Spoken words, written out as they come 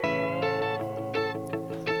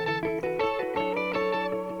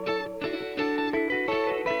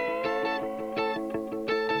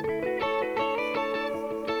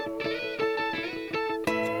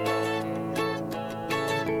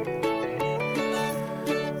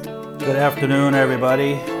Good afternoon,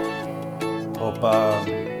 everybody.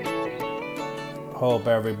 Hope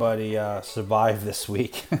everybody survived this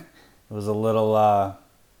week. It was a little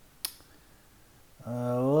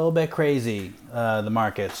bit crazy, the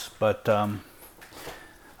markets, but I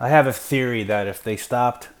have a theory that if they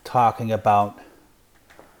stopped talking about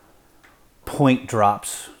point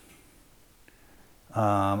drops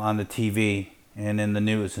on the TV and in the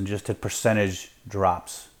news and just did percentage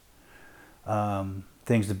drops,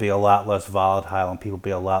 things would be a lot less volatile and people would be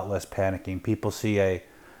a lot less panicking. People see a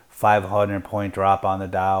 500 point drop on the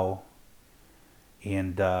Dow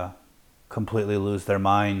and completely lose their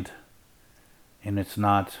mind, and it's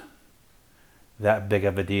not that big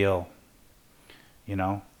of a deal, you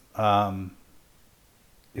know. At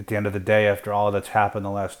the end of the day, after all that's happened the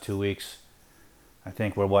last 2 weeks, I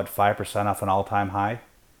think we're 5% off an all-time high,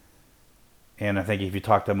 and I think if you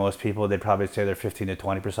talk to most people, they'd probably say they're 15 to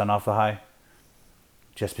 20% off the high,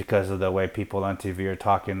 just because of the way people on TV are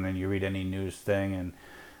talking, and you read any news thing. And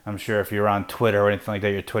I'm sure if you're on Twitter or anything like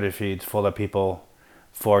that, your Twitter feed's full of people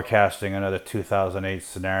forecasting another 2008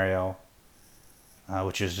 scenario,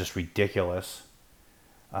 which is just ridiculous.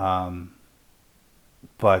 But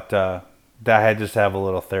I just have a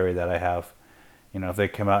little theory that I have. You know, if they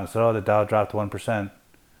come out and say, "Oh, the Dow dropped 1%,"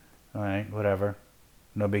 all right, whatever,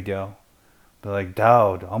 no big deal. But like,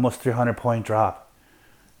 Dow, almost 300 point drop.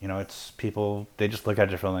 You know, it's people, they just look at it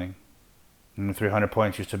differently. And 300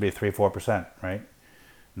 points used to be 3-4%, right?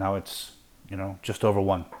 Now it's, just over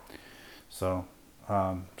 1. So,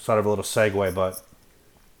 sort of a little segue, but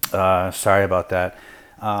sorry about that.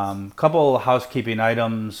 Couple housekeeping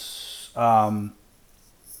items. For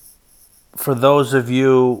those of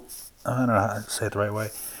you, I don't know how to say it the right way.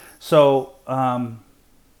 So,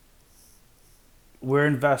 we're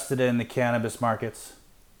invested in the cannabis markets.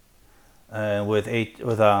 With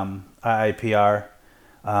IIPR,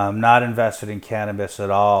 not invested in cannabis at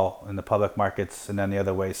all in the public markets and any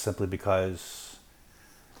other way, simply because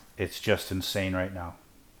it's just insane right now,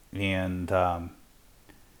 and a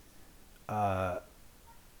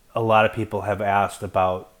lot of people have asked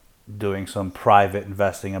about doing some private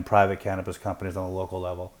investing in private cannabis companies on a local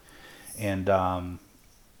level, and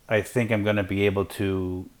I think I'm going to be able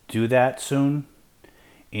to do that soon.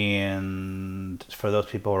 And for those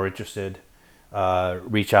people who are interested,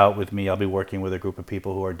 reach out with me. I'll be working with a group of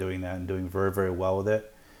people who are doing that and doing very, very well with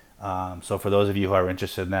it. So for those of you who are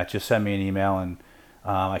interested in that, just send me an email and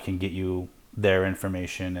I can get you their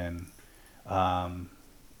information. And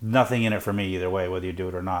nothing in it for me either way, whether you do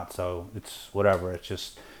it or not. So it's whatever. It's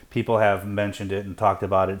just people have mentioned it and talked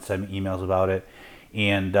about it, sent me emails about it.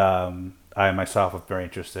 And I myself am very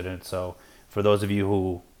interested in it. So for those of you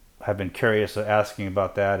who have been curious asking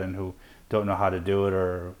about that and who don't know how to do it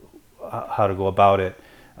or how to go about it,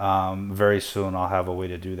 very soon I'll have a way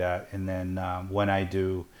to do that. And then when I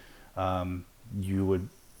do, you would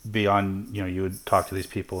be on, you would talk to these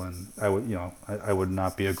people, and I would, I would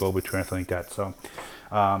not be a go-between or anything like that. So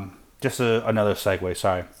just another segue,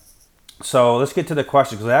 sorry. So let's get to the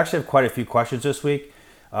questions, because I actually have quite a few questions this week.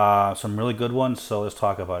 Some really good ones, so let's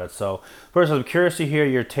talk about it. So first, I'm curious to hear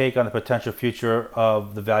your take on the potential future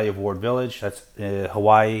of the value of Ward Village. That's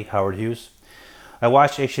Hawaii, Howard Hughes. I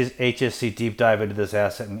watched HSC deep dive into this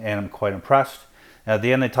asset, and I'm quite impressed. At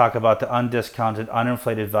the end, they talk about the undiscounted,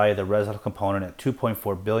 uninflated value of the residential component at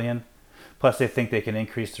 $2.4 billion. Plus, they think they can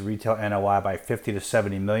increase the retail NOI by $50 to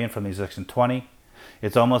 $70 million from the existing 20.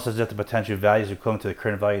 It's almost as if the potential value is equivalent to the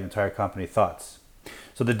current value of the entire company. Thoughts?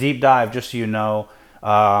 So the deep dive, just so you know,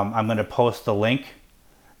 I'm going to post the link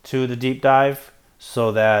to the deep dive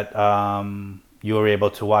so that you are able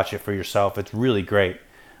to watch it for yourself. It's really great.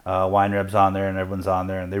 Wine Reb's on there and everyone's on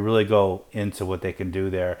there, and they really go into what they can do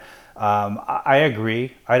there. I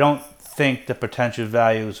agree. I don't think the potential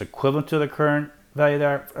value is equivalent to the current value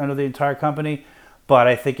there under the entire company, but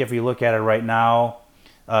I think if you look at it right now,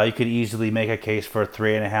 you could easily make a case for a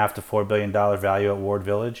 $3.5 to $4 billion value at Ward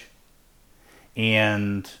Village,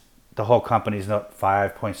 and the whole company's not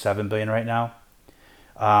 $5.7 billion right now.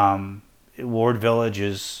 Ward Village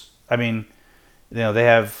is, they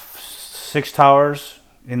have 6 towers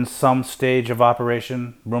in some stage of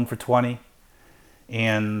operation, room for 20,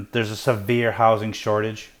 and there's a severe housing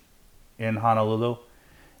shortage in Honolulu,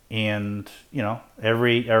 and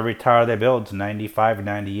every tower they build is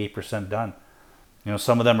 95-98% done.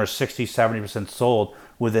 Some of them are 60-70% sold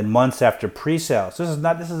within months after pre-sales. This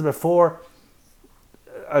is before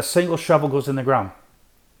a single shovel goes in the ground.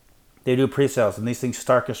 They do pre-sales, and these things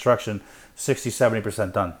start construction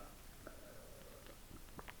 60-70% done.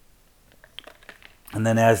 And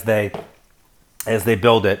then as they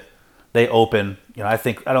build it, they open. I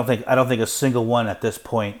don't think a single one at this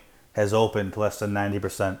point has opened less than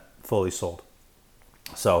 90% fully sold.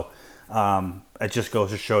 So it just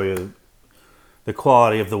goes to show you the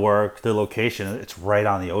quality of the work, the location. It's right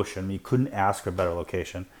on the ocean. You couldn't ask for a better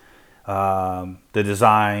location. The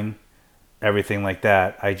design, everything like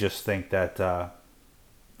that. I just think that I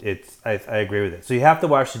agree with it. So you have to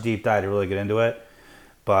watch the deep dive to really get into it.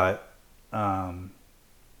 But and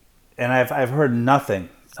I've heard nothing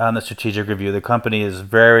on the strategic review. The company is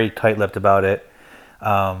very tight-lipped about it.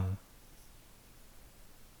 I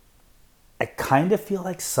kind of feel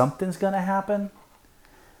like something's going to happen,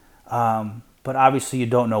 but obviously you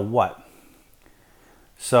don't know what.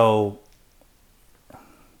 So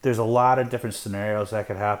there's a lot of different scenarios that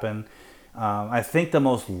could happen. I think the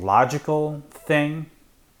most logical thing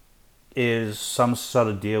is some sort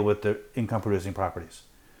of deal with the income-producing properties.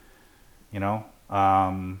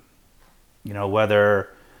 Whether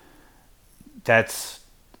that's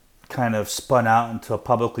kind of spun out into a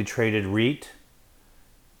publicly traded REIT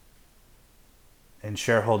and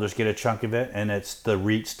shareholders get a chunk of it, and it's the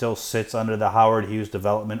REIT still sits under the Howard Hughes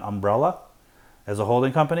Development umbrella as a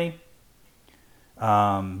holding company.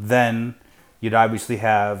 Then you'd obviously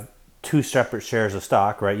have two separate shares of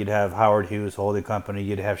stock, right? You'd have Howard Hughes holding company,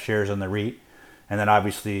 you'd have shares in the REIT, and then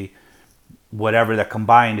obviously whatever the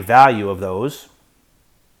combined value of those,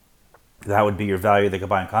 that would be your value of the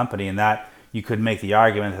combined company, and that you could make the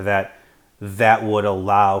argument that would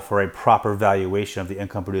allow for a proper valuation of the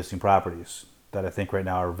income producing properties that I think right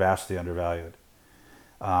now are vastly undervalued.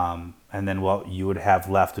 And then what you would have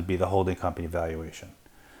left would be the holding company valuation.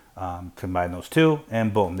 Combine those two,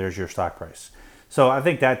 and boom, there's your stock price. So I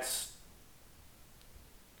think that's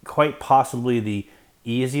quite possibly the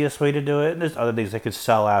easiest way to do it. And there's other things that could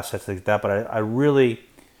sell assets like that, but I really,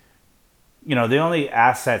 the only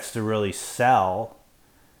assets to really sell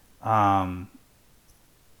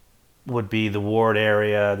would be the Ward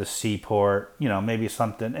area, the Seaport, maybe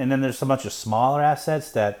something. And then there's a bunch of smaller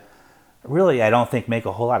assets that really I don't think make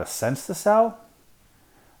a whole lot of sense to sell,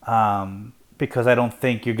 because I don't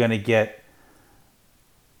think you're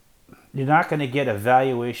not going to get a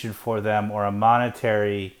valuation for them or a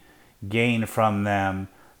monetary gain from them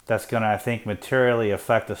that's going to, I think, materially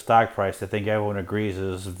affect the stock price. I think everyone agrees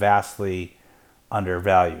is vastly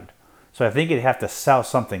undervalued. So I think you'd have to sell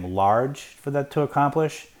something large for that to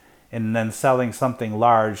accomplish, and then selling something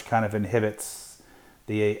large kind of inhibits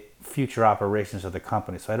the future operations of the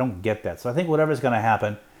company. So I don't get that. So I think whatever's going to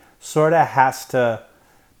happen sort of has to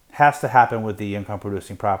happen with the income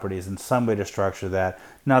producing properties in some way to structure that.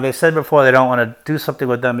 Now, they said before they don't want to do something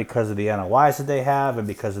with them because of the NOIs that they have and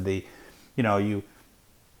because of the, you're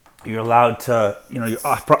allowed to, your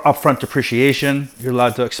upfront depreciation, you're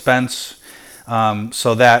allowed to expense.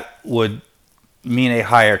 So that would mean a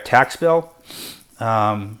higher tax bill.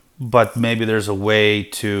 But maybe there's a way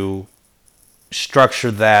to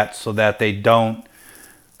structure that so that they don't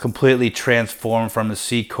completely transform from a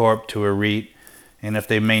C Corp to a REIT. And if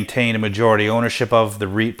they maintain a majority ownership of the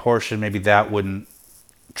REIT portion, maybe that wouldn't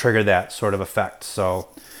trigger that sort of effect. So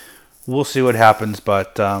we'll see what happens,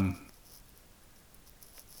 but I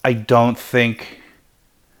don't think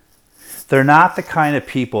they're not the kind of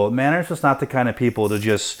people, management's not the kind of people to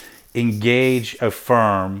just engage a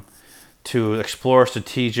firm to explore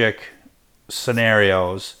strategic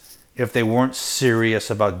scenarios if they weren't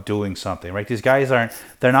serious about doing something, right? These guys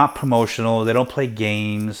they're not promotional, they don't play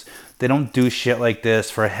games, they don't do shit like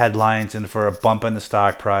this for headlines and for a bump in the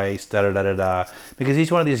stock price, because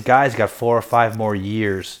each one of these guys got 4 or 5 more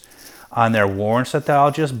years on their warrants that they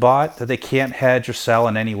all just bought that they can't hedge or sell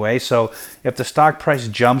in any way. So if the stock price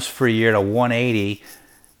jumps for a year to 180,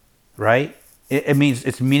 right? It means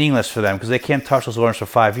it's meaningless for them because they can't touch those warrants for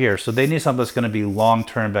 5 years. So they need something that's going to be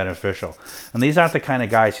long-term beneficial. And these aren't the kind of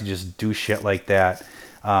guys who just do shit like that.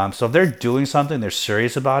 So if they're doing something, they're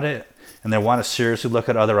serious about it, and they want to seriously look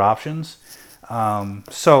at other options.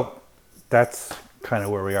 So that's kind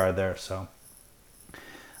of where we are there. So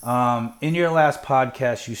in your last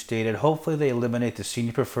podcast, you stated, hopefully they eliminate the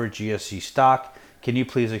senior preferred GSE stock. Can you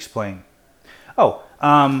please explain?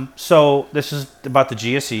 So this is about the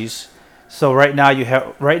GSEs. So right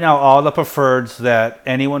now all the preferreds that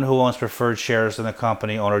anyone who owns preferred shares in the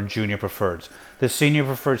company own are junior preferreds. The senior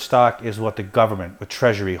preferred stock is what the government, the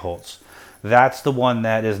Treasury, holds. That's the one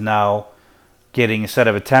that is now getting, instead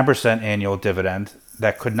of a 10% annual dividend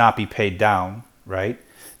that could not be paid down, right?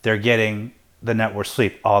 They're getting the net worth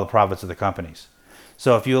sweep, all the profits of the companies.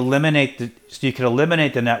 So if you you could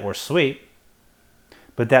eliminate the net worth sweep,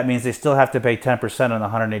 but that means they still have to pay 10% on the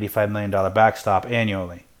 $185 million backstop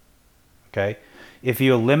annually. Okay? If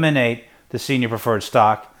you eliminate the senior preferred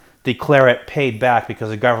stock, declare it paid back because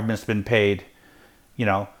the government's been paid,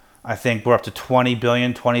 I think we're up to 20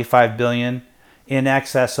 billion, 25 billion, in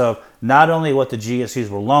excess of not only what the GSEs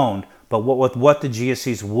were loaned, but what the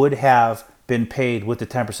GSEs would have been paid with the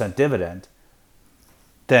 10% dividend.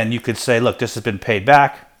 Then you could say, look, this has been paid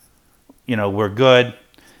back. We're good.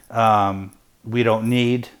 We don't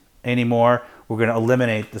need anymore. We're going to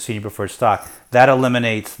eliminate the senior preferred stock. That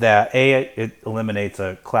eliminates that. A, it eliminates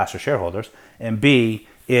a class of shareholders, and B,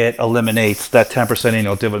 it eliminates that 10%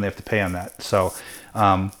 annual dividend they have to pay on that. So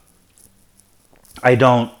I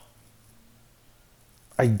don't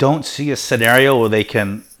see a scenario where they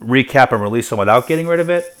can recap and release them without getting rid of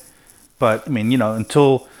it. But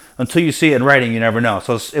until you see it in writing, you never know.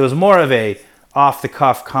 So it was more of a off the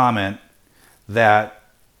cuff comment that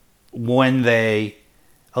when they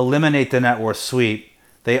eliminate the net worth sweep,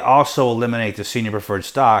 they also eliminate the senior preferred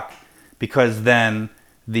stock, because then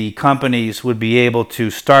the companies would be able to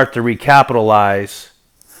start to recapitalize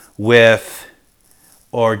with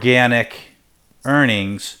organic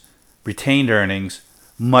earnings, retained earnings,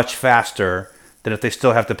 much faster than if they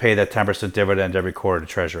still have to pay that 10% dividend every quarter to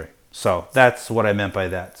Treasury. So that's what I meant by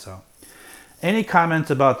that. So any comments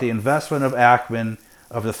about the investment of Ackman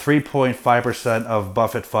of the 3.5% of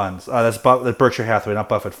Buffett funds? That's Berkshire Hathaway, not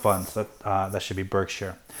Buffett funds. That should be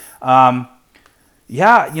Berkshire. I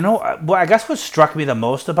guess what struck me the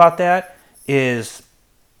most about that is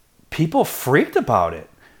people freaked about it.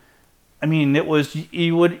 I mean,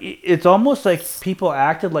 it's almost like people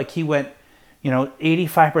acted like he went,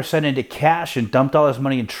 85% into cash and dumped all his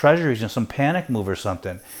money in treasuries in some panic move or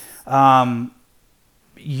something.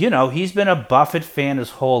 He's been a Buffett fan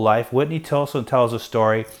his whole life. Whitney Tilson tells a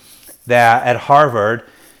story that at Harvard,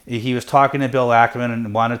 he was talking to Bill Ackman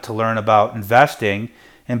and wanted to learn about investing.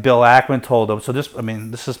 And Bill Ackman told him,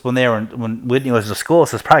 this is when Whitney was in school,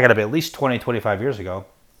 so it's probably got to be at least 20, 25 years ago,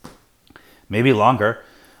 maybe longer.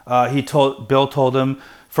 Bill told him,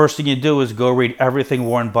 first thing you do is go read everything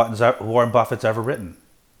Warren Buffett's ever written.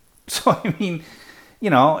 So, and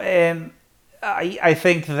I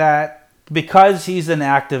think that because he's an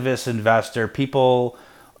activist investor, people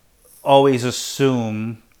always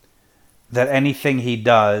assume that anything he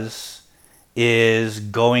does is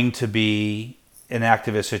going to be an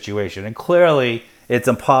activist situation. And clearly, it's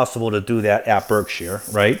impossible to do that at Berkshire,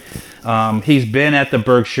 right? He's been at the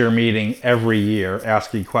Berkshire meeting every year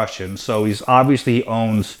asking questions. So he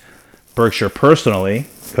owns Berkshire personally,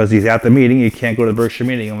 because he's at the meeting. You can't go to the Berkshire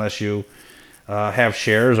meeting unless you have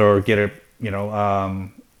shares or get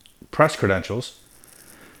press credentials.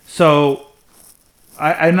 So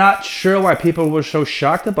I'm not sure why people were so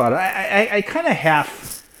shocked about it. I kind of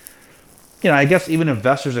half, I guess even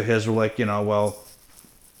investors of his were like, well,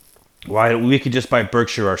 why we could just buy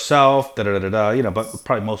Berkshire ourselves, but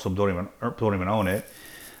probably most of them don't even own it.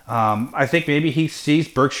 I think maybe he sees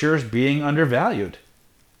Berkshire as being undervalued,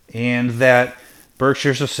 and that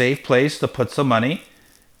Berkshire's a safe place to put some money.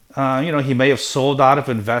 He may have sold out of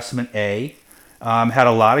investment A, had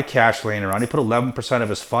a lot of cash laying around. He put 11% of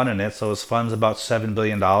his fund in it, so his fund's about $7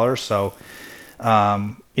 billion. So,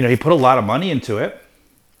 he put a lot of money into it.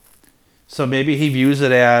 So maybe he views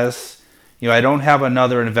it as, I don't have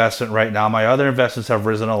another investment right now. My other investments have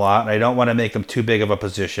risen a lot, and I don't want to make them too big of a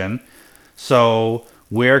position. So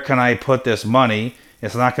where can I put this money?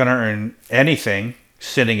 It's not going to earn anything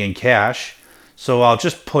sitting in cash. So I'll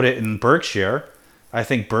just put it in Berkshire. I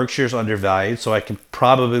think Berkshire's undervalued, so I can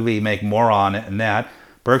probably make more on it than that.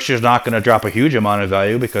 Berkshire's not going to drop a huge amount of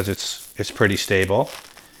value because it's pretty stable.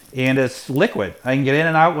 And it's liquid. I can get in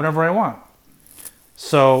and out whenever I want.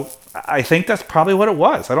 So I think that's probably what it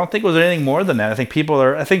was. I don't think it was anything more than that. I think people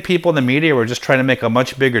in the media were just trying to make a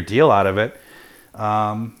much bigger deal out of it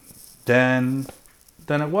than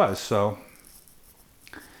it was. So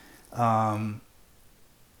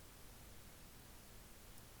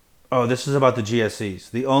this is about the GSEs.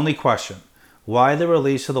 The only question: why the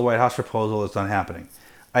release of the White House proposal is not happening?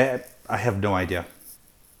 I have no idea.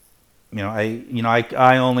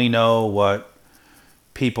 I only know what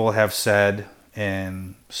people have said.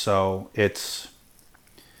 And so we're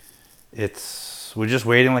just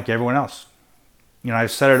waiting like everyone else. I've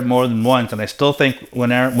said it more than once, and I still think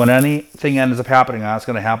when anything ends up happening, it's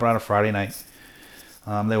going to happen on a Friday night.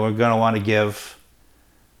 They were going to want to give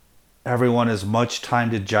everyone as much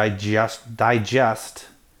time to digest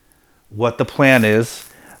what the plan is,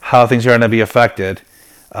 how things are going to be affected,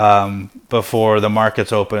 before the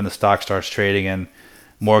markets open and the stock starts trading and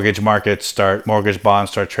mortgage bonds start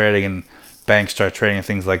trading and banks start trading and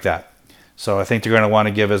things like that. So I think they're going to want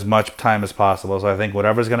to give as much time as possible. So I think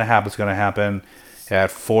whatever's going to happen is going to happen at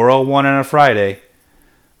 4:01 on a Friday.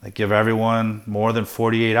 Like, give everyone more than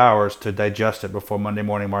 48 hours to digest it before Monday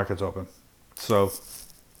morning markets open. So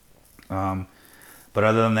But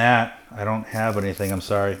other than that, I don't have anything. I'm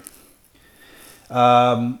sorry.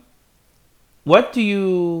 What do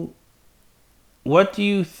you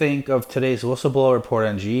think of today's whistleblower report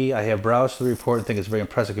on GE? I have browsed through the report and think it's very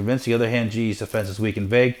impressive and convincing. On the other hand, GE's defense is weak and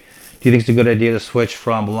vague. Do you think it's a good idea to switch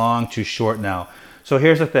from long to short now? So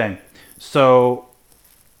here's the thing. So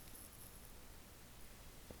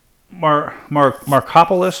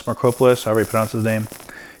Markopoulos, however you pronounce his name,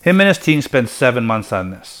 him and his team spent 7 months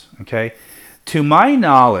on this. Okay, to my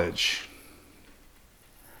knowledge,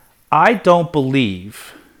 I don't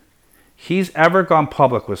believe he's ever gone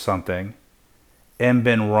public with something and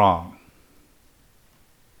been wrong.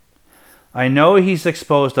 I know he's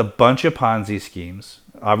exposed a bunch of Ponzi schemes,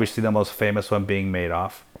 obviously the most famous one being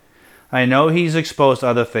Madoff. I know he's exposed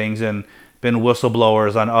other things and been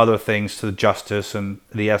whistleblowers on other things to justice and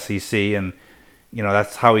the SEC, and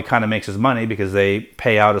that's how he kind of makes his money, because they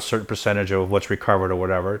pay out a certain percentage of what's recovered or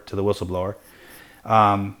whatever to the whistleblower.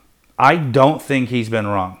 I don't think he's been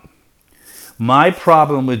wrong. My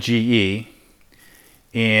problem with GE,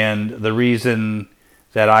 and the reason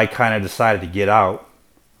that I kind of decided to get out,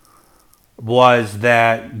 was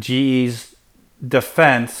that GE's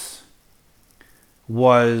defense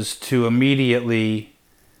was to immediately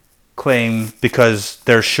claim, because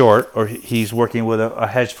they're short, or he's working with a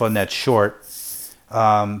hedge fund that's short,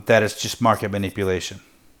 that it's just market manipulation.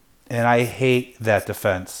 And I hate that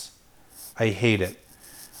defense. I hate it.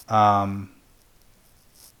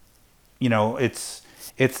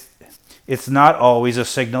 It's not always a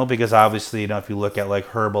signal, because obviously, if you look at like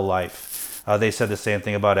Herbalife, they said the same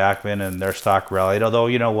thing about Ackman and their stock rallied. Although,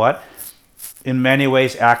 you know what? In many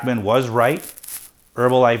ways, Ackman was right.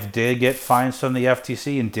 Herbalife did get fines from the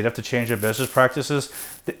FTC and did have to change their business practices.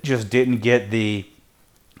 They just didn't get the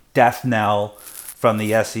death knell from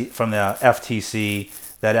the FTC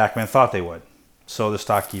that Ackman thought they would. So the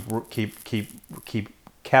stock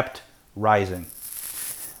kept rising.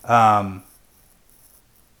 And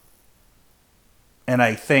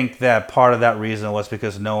I think that part of that reason was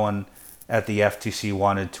because no one at the FTC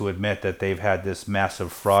wanted to admit that they've had this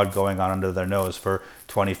massive fraud going on under their nose for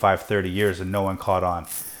 25, 30 years, and no one caught on.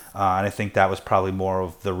 And I think that was probably more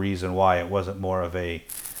of the reason why it wasn't more of a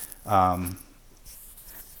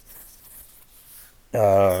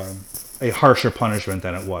harsher punishment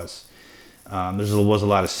than it was. There was a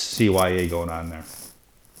lot of CYA going on there.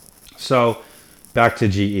 So back to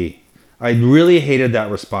GE. I really hated that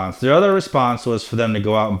response. The other response was for them to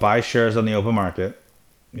go out and buy shares on the open market.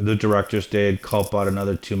 The directors did. Culp bought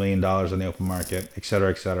another $2 million on the open market, et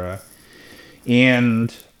cetera, et cetera.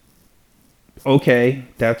 And okay,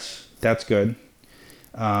 that's good.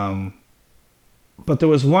 But there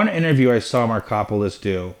was one interview I saw Markopoulos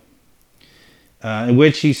do, in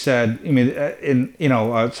which he said,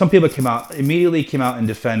 some people immediately came out and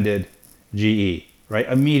defended GE, right?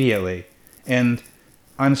 Immediately. And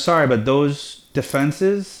I'm sorry, but those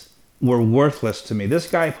defenses were worthless to me. This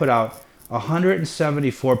guy put out a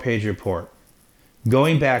 174-page report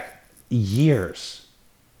going back years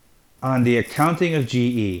on the accounting of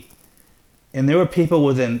GE, and there were people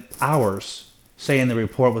within hours saying the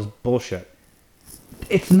report was bullshit.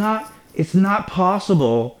 It's not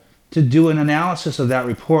possible to do an analysis of that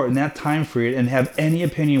report in that time period and have any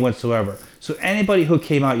opinion whatsoever. So anybody who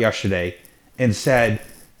came out yesterday and said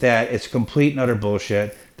that it's complete and utter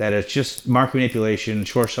bullshit, that it's just market manipulation,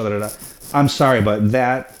 short sell, I'm sorry, but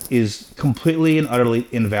that is completely and utterly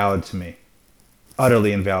invalid to me.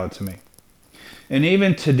 Utterly invalid to me. And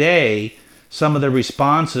even today, some of the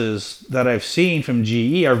responses that I've seen from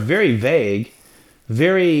GE are very vague,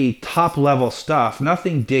 very top-level stuff,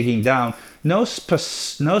 nothing digging down, no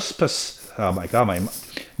specific,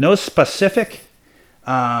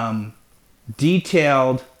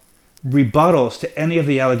 detailed rebuttals to any of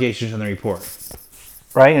the allegations in the report.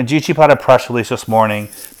 Right? And GE put out a press release this morning,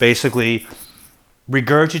 basically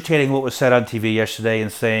regurgitating what was said on TV yesterday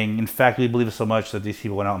and saying, in fact, we believe it so much that these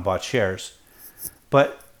people went out and bought shares.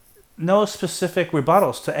 But no specific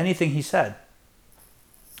rebuttals to anything he said,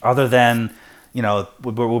 other than,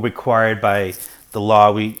 we're required by the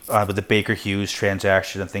law with the Baker Hughes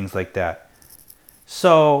transaction and things like that.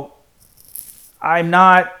 So I'm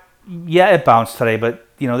not, it bounced today, but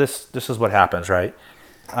this is what happens, right?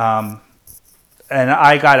 And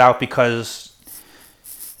I got out because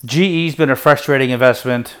GE's been a frustrating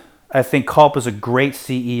investment. I think Culp is a great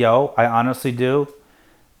CEO. I honestly do.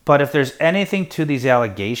 But if there's anything to these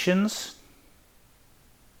allegations,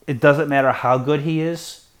 it doesn't matter how good he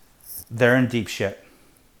is, they're in deep shit.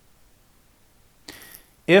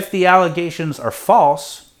 If the allegations are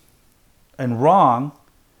false and wrong,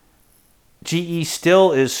 GE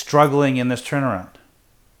still is struggling in this turnaround.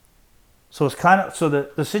 So it's kind of, so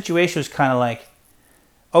the situation is kind of like,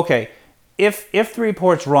 okay, if the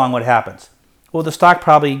report's wrong, what happens? Well, the stock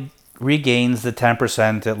probably regains the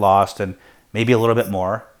 10% it lost and maybe a little bit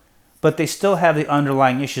more, but they still have the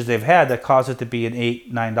underlying issues they've had that cause it to be an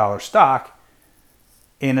 $8, $9 stock,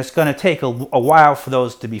 and it's going to take a while for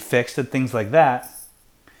those to be fixed and things like that.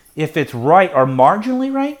 If it's right or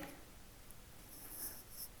marginally right,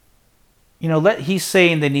 he's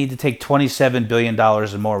saying they need to take $27 billion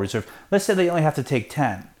in more reserves. Let's say they only have to take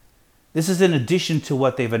 10. This is in addition to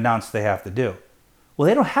what they've announced they have to do. Well,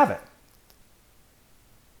 they don't have it.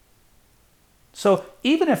 So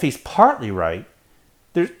even if he's partly right,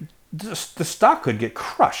 the stock could get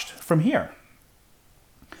crushed from here.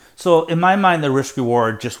 So in my mind, the risk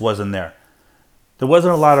reward just wasn't there. There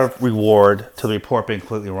wasn't a lot of reward to the report being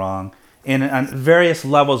completely wrong. And on various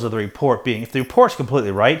levels of the report being, if the report's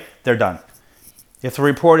completely right, they're done. If the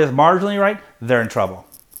report is marginally right, they're in trouble.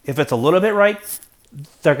 If it's a little bit right,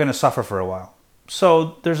 they're going to suffer for a while.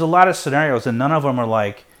 So there's a lot of scenarios, and none of them are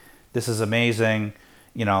like, this is amazing,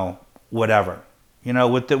 whatever.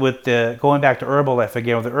 With the going back to Herbalife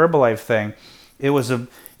again, with the Herbalife thing, it was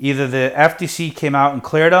either the FTC came out and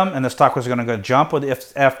cleared them, and the stock was going to go jump, or the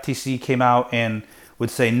FTC came out and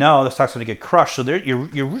would say no, the stock's going to get crushed. So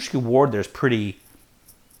your risk reward there is pretty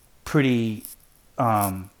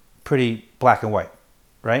black and white,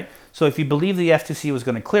 right? So if you believe the FTC was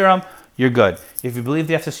going to clear them, you're good. If you believe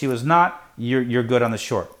the FTC was not, you're good on the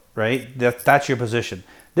short, right? That's your position.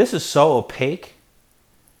 This is so opaque,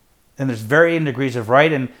 and there's varying degrees of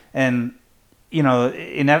right. And in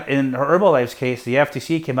Herbalife's case, the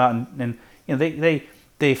FTC came out and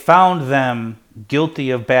they found them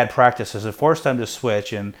guilty of bad practices and forced them to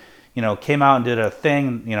switch, and came out and did a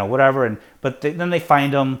thing, whatever. But then they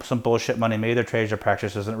fined them some bullshit money. Maybe their trades or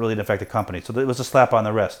practices and it really didn't affect the company. So it was a slap on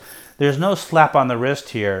the wrist. There's no slap on the wrist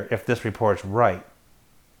here if this report's right,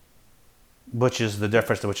 which is the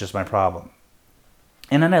difference, which is my problem.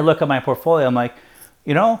 And then I look at my portfolio. I'm like,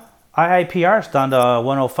 IIPR is down to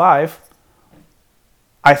 105.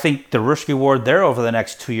 I think the risk reward there over the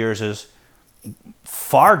next 2 years is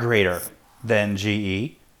far greater than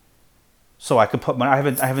GE. So I could put money. I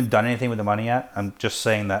haven't done anything with the money yet. I'm just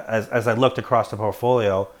saying that as I looked across the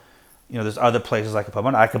portfolio, there's other places I could put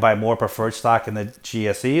money. I could buy more preferred stock in the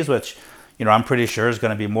GSEs, which I'm pretty sure is going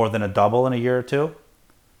to be more than a double in a year or two.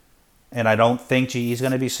 And I don't think GE is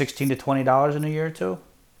going to be $16 to $20 in a year or two.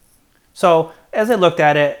 So as I looked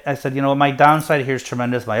at it, I said, my downside here is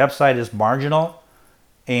tremendous. My upside is marginal,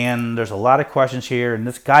 and there's a lot of questions here. And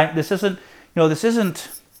this isn't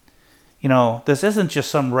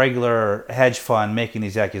just some regular hedge fund making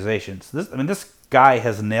these accusations. This guy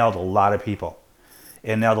has nailed a lot of people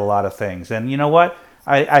and nailed a lot of things. And you know what?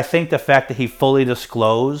 I think the fact that he fully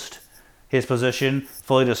disclosed his position,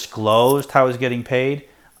 fully disclosed how he's getting paid,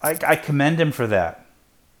 I commend him for that.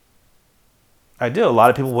 I do. A lot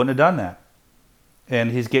of people wouldn't have done that. And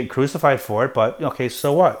he's getting crucified for it, but okay,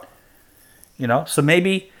 so what? So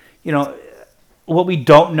maybe, what we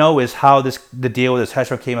don't know is how the deal with this hedge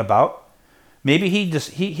fund came about. Maybe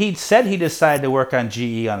he said he decided to work on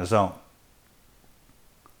GE on his own.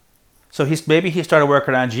 So maybe he started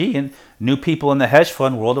working on GE, and new people in the hedge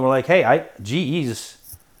fund world were like, hey, GE's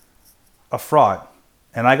a fraud.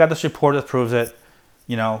 And I got this report that proves it.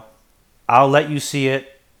 I'll let you see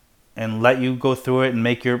it and let you go through it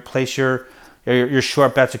and place your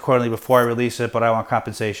short bets accordingly before I release it, but I want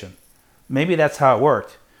compensation. Maybe that's how it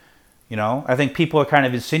worked. I think people are kind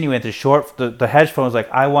of insinuating the hedge fund was like,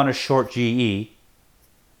 I want to short GE.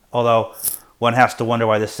 Although one has to wonder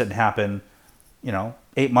why this didn't happen,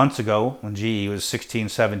 8 months ago when GE was $16,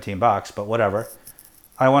 $17, but whatever.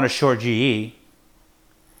 I want to short GE,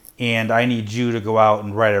 and I need you to go out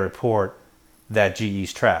and write a report that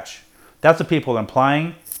GE's trash. That's what people are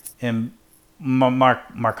implying. And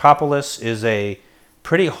Markopoulos is a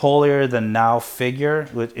pretty holier than thou figure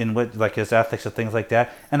in like his ethics and things like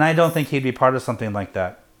that, and I don't think he'd be part of something like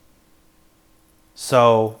that.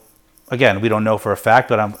 So again, we don't know for a fact,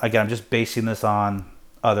 but I'm just basing this on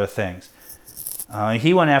other things.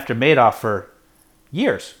 He went after Madoff for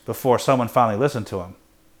years before someone finally listened to him.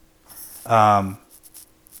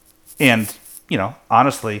 And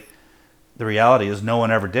honestly, the reality is no one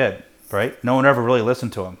ever did, right? No one ever really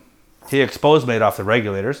listened to him. He exposed Madoff to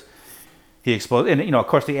regulators. He exposed, and of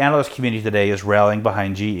course, the analyst community today is rallying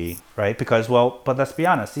behind GE, right? Because, but let's be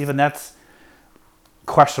honest, even that's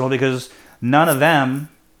questionable because none of them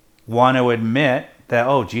want to admit that,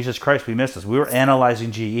 oh, Jesus Christ, we missed this. We were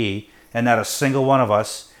analyzing GE, and not a single one of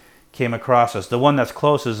us came across us. The one that's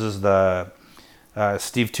closest is the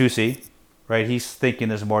Steve Tucci, right? He's thinking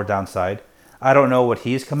there's more downside. I don't know what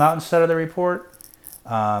he's come out and said of the report.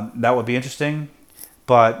 That would be interesting.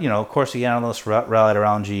 But, of course, the analysts rallied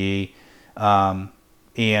around GE.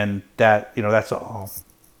 And that, that's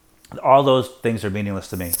all those things are meaningless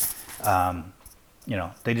to me.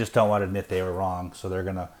 They just don't want to admit they were wrong. So they're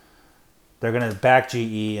going to back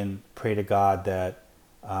GE and pray to God that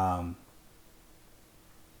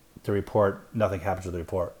nothing happens with the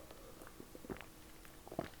report.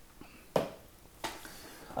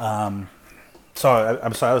 So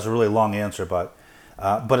I'm sorry, that was a really long answer, but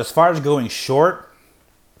as far as going short,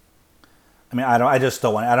 I mean, I just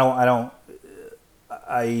don't want.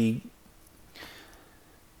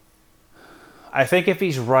 I think if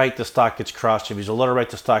he's right, the stock gets crushed. If he's a little right,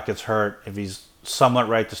 the stock gets hurt. If he's somewhat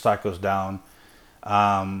right, the stock goes down.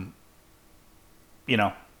 I'm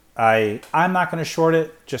not going to short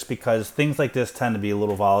it just because things like this tend to be a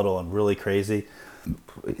little volatile and really crazy,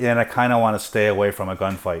 and I kind of want to stay away from a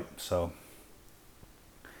gunfight. So,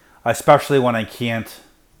 especially when I'm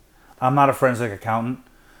not a forensic accountant,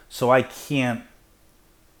 so I can't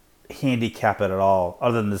handicap it at all,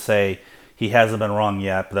 other than to say he hasn't been wrong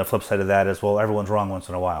yet. But the flip side of that is, well, everyone's wrong once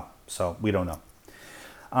in a while, so we don't know.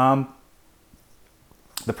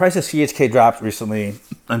 The price of CHK dropped recently.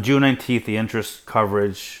 On June 19th, the interest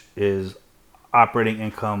coverage is operating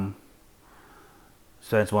income,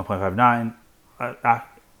 so it's 1.59.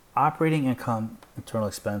 Operating income, internal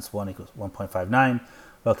expense, 1 equals 1.59.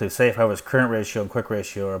 Relatively safe, however, its current ratio and quick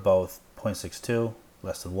ratio are both 0.62,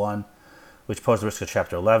 less than 1, which pose the risk of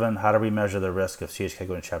Chapter 11. How do we measure the risk of CHK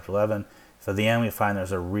going to Chapter 11? If at the end we find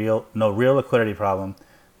there's no real liquidity problem,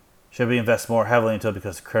 should we invest more heavily into it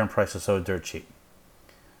because the current price is so dirt cheap?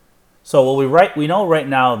 So we know right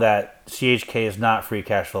now that CHK is not free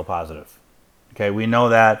cash flow positive. Okay, we know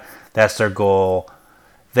that. That's their goal.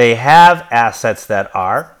 They have assets that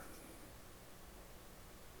are.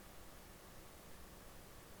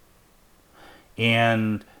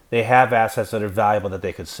 And they have assets that are valuable that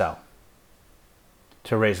they could sell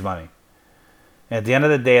to raise money. And at the end of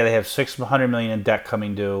the day, they have $600 million in debt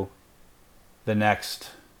coming due the next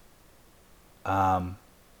 2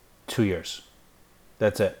 years.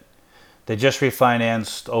 That's it. They just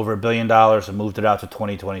refinanced over $1 billion and moved it out to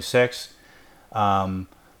 2026. The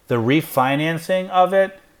refinancing of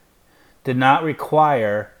it did not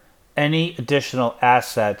require any additional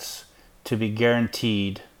assets to be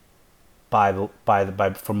guaranteed for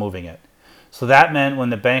moving it. So that meant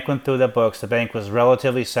when the bank went through the books, the bank was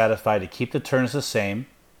relatively satisfied to keep the terms the same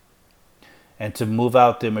and to move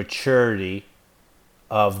out the maturity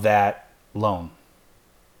of that loan.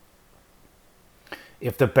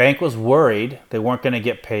 If the bank was worried they weren't going to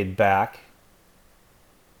get paid back,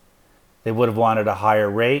 they would have wanted a higher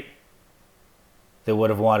rate. They would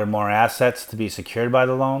have wanted more assets to be secured by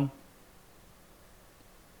the loan.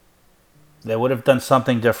 They would have done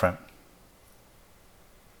something different.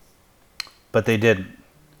 But they didn't.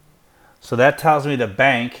 So that tells me the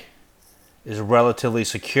bank is relatively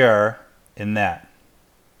secure in that.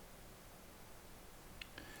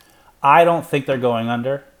 I don't think they're going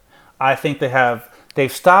under. I think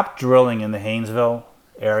they've stopped drilling in the Haynesville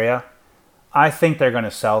area. I think they're going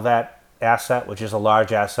to sell that asset, which is a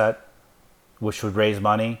large asset, which would raise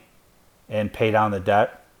money and pay down the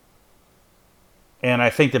debt. And I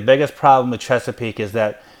think the biggest problem with Chesapeake is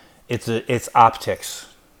that it's optics.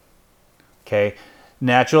 Okay,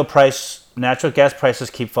 natural gas prices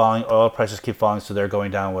keep falling, oil prices keep falling, so they're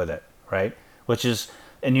going down with it, right?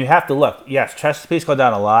 And you have to look. Yes, Chesapeake's gone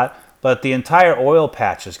down a lot, but the entire oil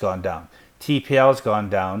patch has gone down. TPL has gone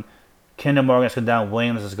down. Kinder Morgan has gone down.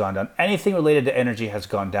 Williams has gone down. Anything related to energy has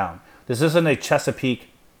gone down. This isn't a Chesapeake.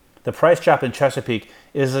 The price drop in Chesapeake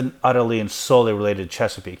isn't utterly and solely related to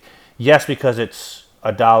Chesapeake. Yes, because it's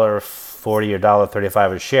 $1.40 or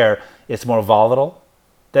 $1.35 a share, it's more volatile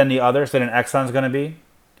than the others, than an Exxon's going to be.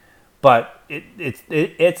 But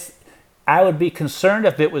it's. I would be concerned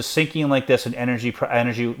if it was sinking like this and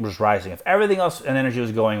energy was rising. If everything else in energy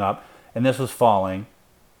was going up and this was falling,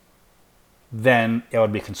 then I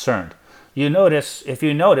would be concerned. If you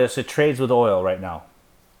notice, it trades with oil right now,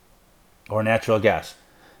 or natural gas.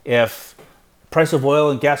 If price of oil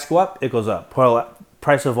and gas go up, it goes up.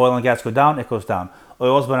 Price of oil and gas go down, it goes down.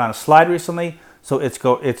 Oil's been on a slide recently, so it's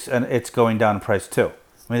going down in price too.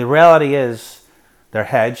 I mean, the reality is they're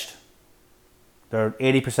hedged. They're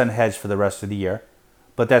 80% hedged for the rest of the year,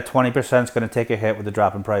 but that 20% is going to take a hit with the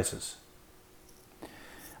drop in prices.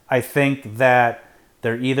 I think that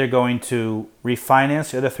they're either going to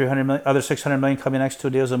refinance the other $600 million coming next 2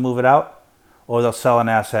 deals and move it out, or they'll sell an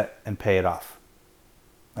asset and pay it off.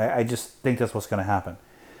 I just think that's what's going to happen.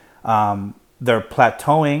 They're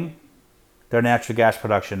plateauing their natural gas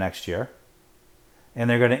production next year. and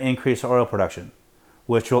they're going to increase oil production,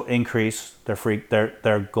 which will increase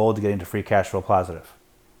their goal to get into free cash flow positive.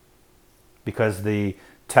 Because the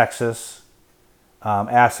Texas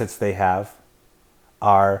assets they have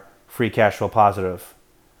are free cash flow positive.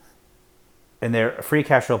 And they're free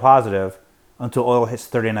cash flow positive until oil hits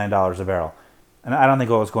 $39 a barrel. And I don't think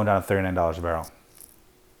oil is going down to $39 a barrel.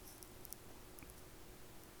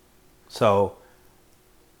 So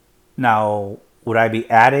now, would I be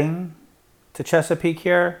adding to Chesapeake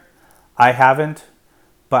here? I haven't,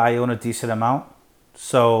 but I own a decent amount.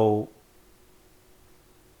 So,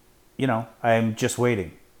 I'm just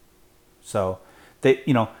waiting. So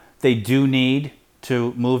they do need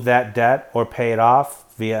to move that debt or pay it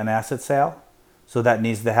off via an asset sale. So that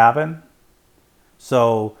needs to happen.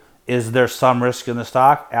 So is there some risk in the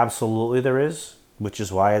stock? Absolutely there is, which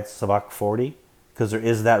is why it's $1.40, because there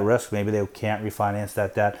is that risk. Maybe they can't refinance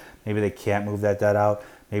that debt. Maybe they can't move that debt out.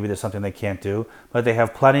 Maybe there's something they can't do. But they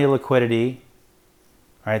have plenty of liquidity.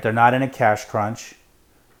 Right? They're not in a cash crunch.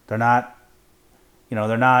 They're not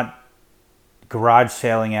garage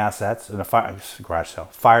sailing assets and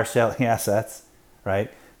fire sailing assets, right?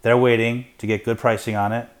 They're waiting to get good pricing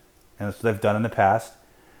on it, and that's what they've done in the past.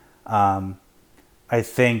 I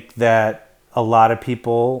think that a lot of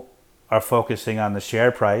people are focusing on the share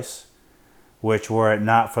price, which, were it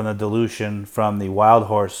not from the dilution from the Wild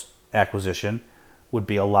Horse acquisition, would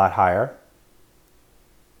be a lot higher.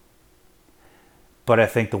 But I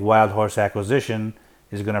think the Wild Horse acquisition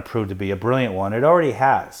is going to prove to be a brilliant one. It already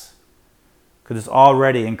has. Because it's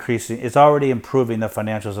already improving the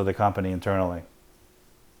financials of the company internally.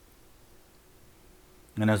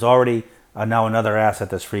 And there's already now another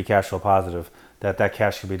asset that's free cash flow positive, that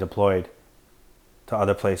cash can be deployed to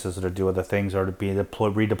other places or to do other things, or to be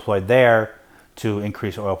redeployed there to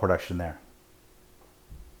increase oil production there.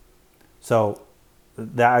 So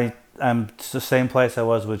I'm the same place I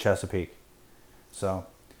was with Chesapeake. So,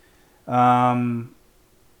 what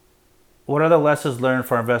are the lessons learned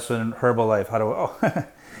for investment in Herbalife?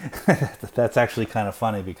 That's actually kind of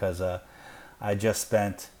funny, because I just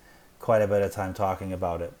spent quite a bit of time talking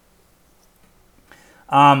about it.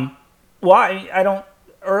 That's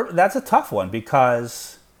a tough one,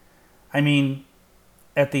 because, at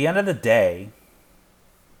the end of the day,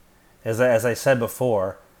 as I said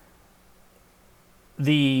before,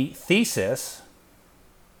 the thesis,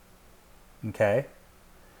 okay,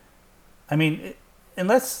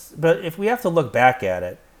 but if we have to look back at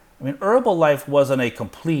it, Herbalife wasn't a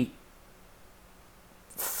complete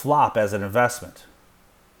flop as an investment.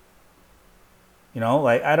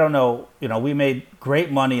 I don't know, we made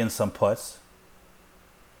great money in some puts.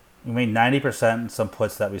 We made 90% in some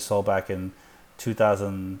puts that we sold back in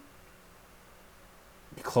 2000,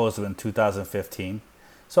 we closed them in 2015.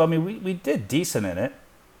 So, we did decent in it.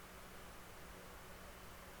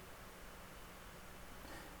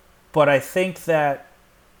 But I think that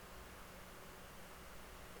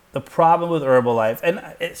the problem with Herbalife, and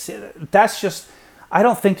that's just, I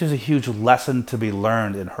don't think there's a huge lesson to be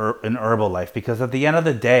learned in Herbalife, because at the end of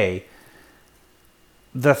the day,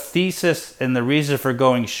 the thesis and the reason for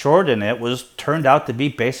going short in it turned out to be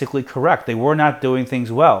basically correct. They were not doing things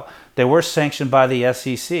well. They were sanctioned by the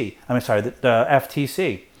SEC. The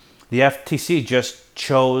FTC. The FTC just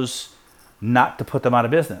chose not to put them out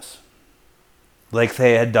of business, like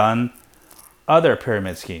they had done other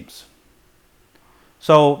pyramid schemes.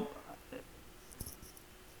 So,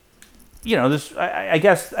 I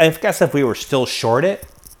guess if we were still short it,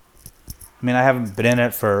 I haven't been in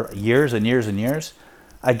it for years and years and years.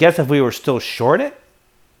 I guess if we were still short it,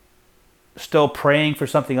 still praying for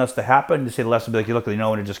something else to happen, to say the lesson would be like, when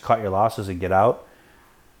to just cut your losses and get out.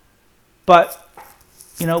 But,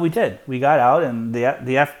 we did. We got out, and the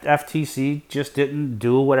FTC just didn't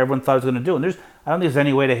do what everyone thought it was going to do. And I don't think there's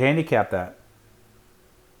any way to handicap that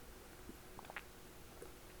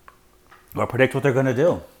or predict what they're going to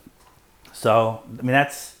do. So,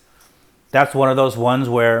 that's one of those ones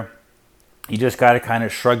where you just got to kind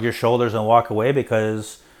of shrug your shoulders and walk away,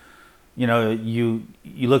 because, you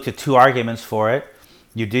looked at two arguments for it.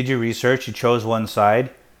 You did your research. You chose one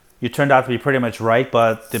side. You turned out to be pretty much right,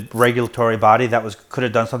 but the regulatory body could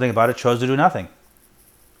have done something about it chose to do nothing.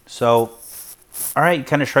 So, all right, you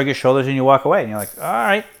kind of shrug your shoulders and you walk away. And you're like, all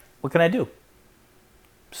right, what can I do?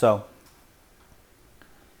 So,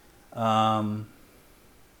 hold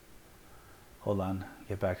on.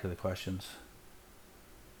 Get back to the questions.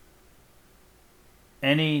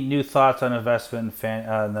 Any new thoughts on investment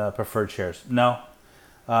on the preferred shares? No.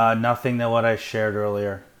 Nothing than what I shared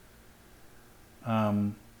earlier.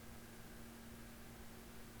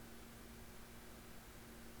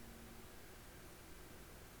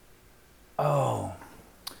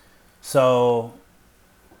 So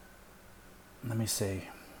let me see.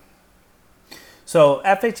 So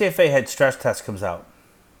FHFA head stress test comes out,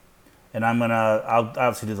 and I'll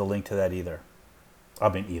obviously do the link to that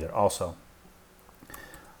also.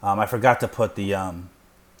 I forgot to put the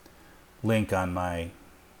link on my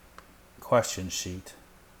question sheet.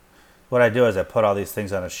 What I do is I put all these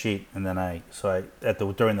things on a sheet, and then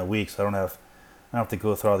during the week, so I don't have to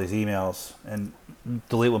go through all these emails and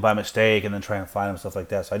delete one by mistake and then try and find them, stuff like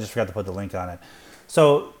that. So I just forgot to put the link on it.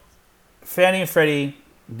 So Fannie and Freddie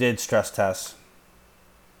did stress tests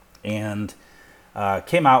and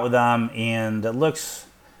came out with them, and it was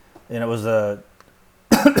a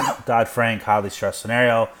Dodd-Frank highly stressed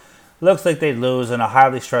scenario. Looks like they'd lose in a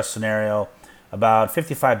highly stressed scenario about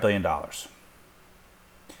 $55 billion.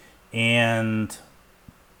 And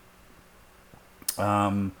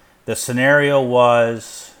the scenario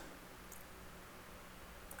was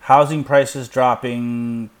housing prices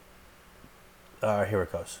dropping. Here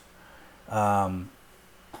it goes.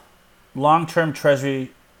 Long-term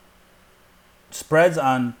Treasury spreads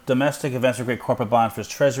on domestic investment-grade corporate bonds for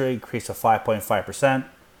Treasury increased to 5.5%.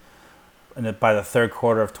 And by the third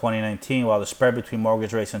quarter of 2019, while the spread between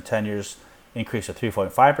mortgage rates and 10 years increased to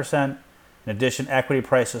 3.5%. In addition, equity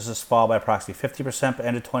prices has fallen by approximately 50% by the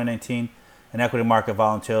end of 2019, and equity market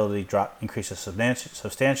volatility increases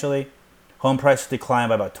substantially. Home prices declined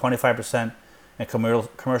by about 25%, and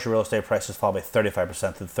commercial real estate prices fall by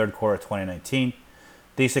 35% through the third quarter of 2019.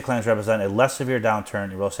 These declines represent a less severe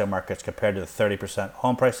downturn in real estate markets compared to the 30%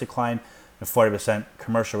 home price decline and 40%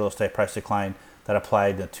 commercial real estate price decline that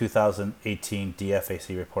applied in the 2018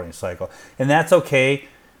 DFAC reporting cycle. And that's okay,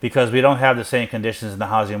 because we don't have the same conditions in the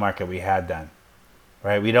housing market we had then,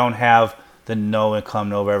 right? We don't have the no income,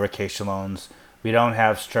 no verification loans. We don't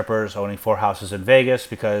have strippers owning 4 houses in Vegas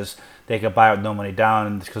because they could buy with no money down,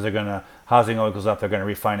 and because housing always goes up, they're going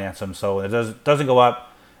to refinance them. So it doesn't go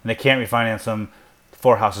up, and they can't refinance them.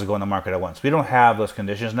 4 houses go in the market at once. We don't have those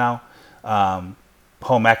conditions now.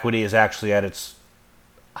 Home equity is actually at its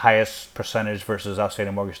highest percentage versus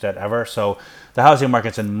outstanding mortgage debt ever. So the housing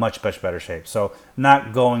market's in much, much better shape. So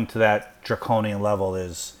not going to that draconian level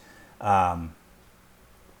is fine.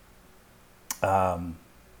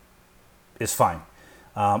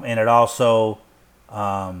 And it also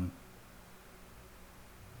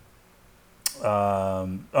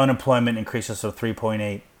unemployment increases from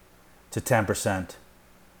 3.8 to 10%,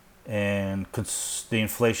 and the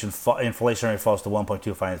inflation rate falls to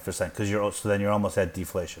 1.25% because then you're almost at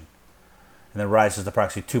deflation, and then rises to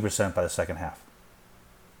approximately 2% by the second half.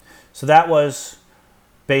 So that was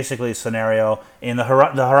basically a scenario, and the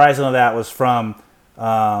horizon of that was from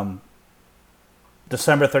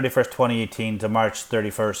December 31st, 2018 to March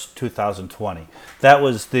 31st, 2020. That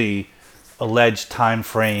was the alleged time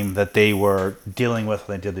frame that they were dealing with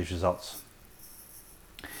when they did these results.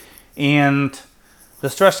 And the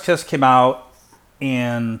stress test came out,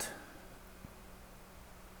 and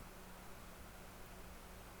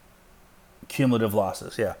cumulative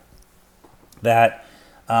losses, that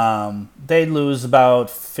they'd lose about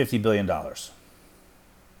 $50 billion.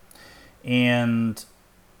 And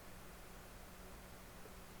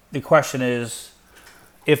the question is,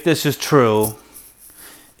 if this is true,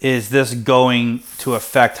 is this going to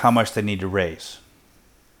affect how much they need to raise?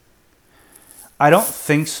 I don't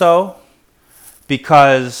think so,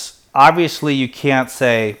 because obviously you can't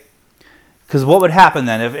say, because what would happen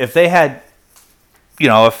then if they had, a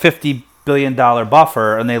 $50 billion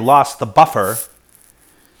buffer and they lost the buffer,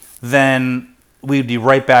 then we'd be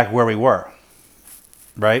right back where we were,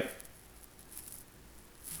 right?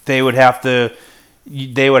 They would have to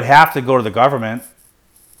go to the government,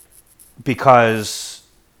 because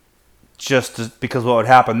what would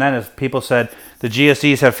happen then is people said the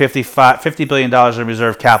GSEs have $50 billion in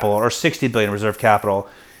reserve capital, or $60 billion in reserve capital,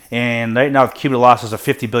 and right now cumulative losses of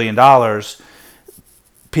 $50 billion,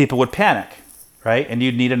 people would panic, right? And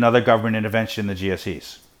you'd need another government intervention in the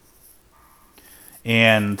GSEs.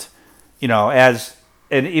 And,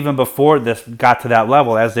 and even before this got to that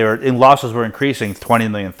level, as losses were increasing, 20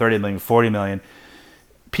 million, 30 million, 40 million,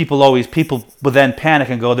 people would then panic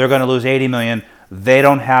and go, they're going to lose 80 million. They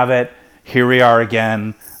don't have it. Here we are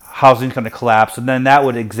again. Housing's going to collapse. And then that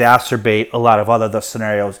would exacerbate a lot of other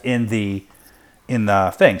scenarios in the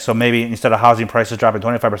thing. So maybe instead of housing prices dropping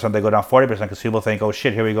 25%, they go down 40% because people think, oh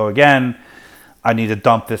shit, here we go again. I need to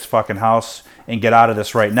dump this fucking house and get out of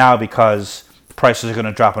this right now because prices are going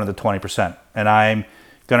to drop another 20%. And I'm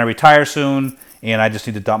going to retire soon, and I just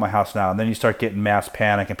need to dump my house now. And then you start getting mass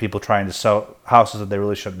panic and people trying to sell houses that they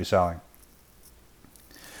really shouldn't be selling.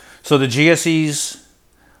 So the GSEs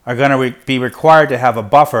are going to be required to have a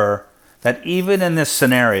buffer that even in this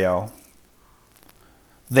scenario,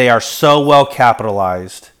 they are so well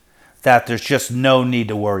capitalized that there's just no need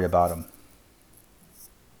to worry about them.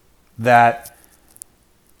 That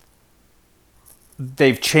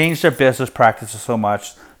they've changed their business practices so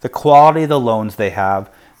much, the quality of the loans they have,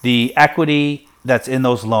 the equity that's in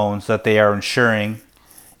those loans that they are insuring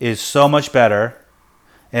is so much better,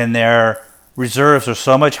 and their reserves are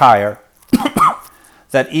so much higher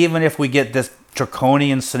that even if we get this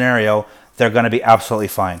draconian scenario, they're going to be absolutely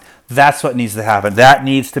fine. That's what needs to happen. That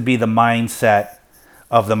needs to be the mindset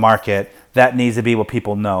of the market. That needs to be what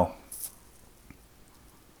people know.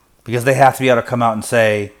 Because they have to be able to come out and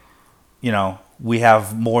say, we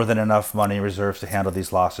have more than enough money reserves to handle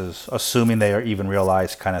these losses, assuming they are even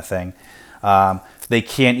realized, kind of thing. They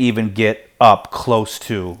can't even get up close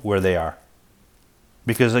to where they are.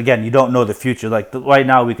 Because again, you don't know the future. Like right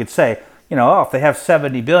now we could say, if they have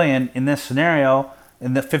 70 billion in this scenario,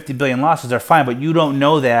 and the 50 billion losses are fine, but you don't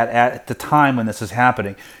know that at the time when this is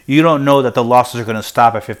happening. You don't know that the losses are going to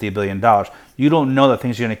stop at $50 billion. You don't know that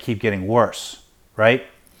things are going to keep getting worse, right?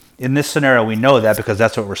 In this scenario, we know that because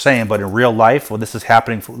that's what we're saying, but in real life, when this is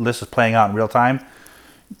happening, this is playing out in real time,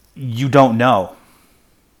 you don't know.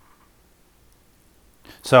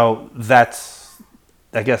 So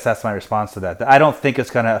I guess that's my response to that. I don't think it's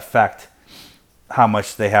going to affect how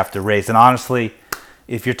much they have to raise. And honestly,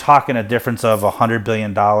 if you're talking a difference of $100 billion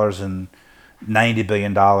and $90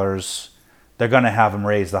 billion, they're going to have them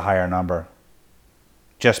raise the higher number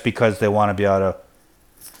just because they want to be able to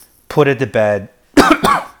put it to bed.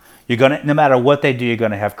 No matter what they do, you're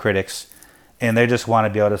going to have critics, and they just want to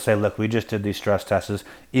be able to say, look, we just did these stress tests.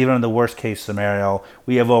 Even in the worst case scenario,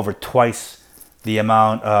 we have over twice the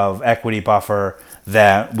amount of equity buffer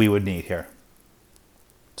that we would need here.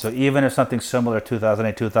 So even if something similar to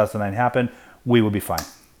 2008, 2009 happened, we would be fine.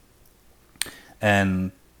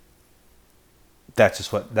 And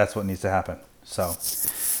that's what needs to happen. So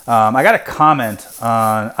I got a comment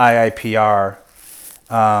on IIPR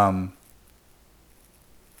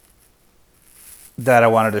that I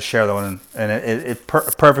wanted to share, though, and it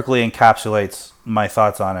perfectly encapsulates my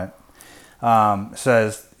thoughts on it.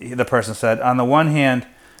 The person said, on the one hand,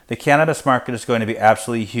 the cannabis market is going to be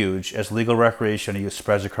absolutely huge as legal recreational use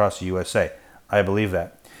spreads across the USA. I believe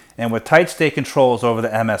that. And with tight state controls over the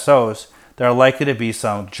MSOs, there are likely to be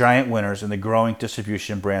some giant winners in the growing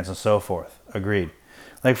distribution brands and so forth. Agreed.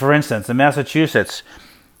 Like, for instance, in Massachusetts,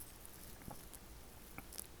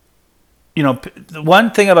 the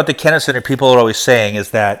one thing about the cannabis center people are always saying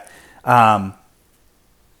is that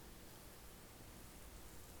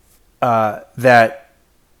that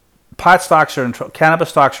cannabis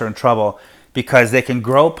stocks are in trouble because they can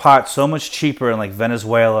grow pot so much cheaper in like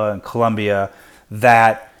Venezuela and Colombia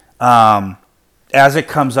that as it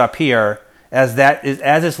comes up here, as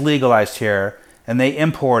it's legalized here, and they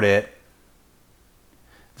import it,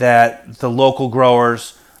 that the local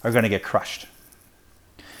growers are going to get crushed.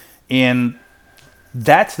 And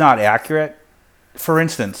that's not accurate. For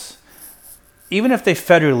instance, even if they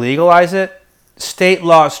federally legalize it, state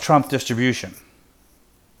laws trump distribution.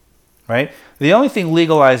 Right? The only thing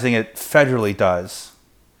legalizing it federally does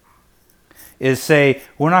is say,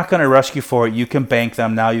 we're not going to rush you for it. You can bank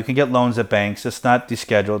them now. You can get loans at banks. It's not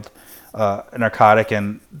descheduled narcotic.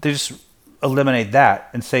 And they just eliminate that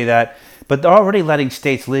and say that. But they're already letting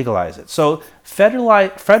states legalize it. So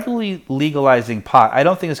federally legalizing pot, I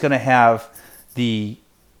don't think it's going to have the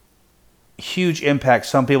huge impact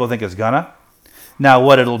some people think it's going to. Now,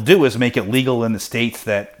 what it'll do is make it legal in the states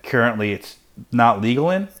that currently it's not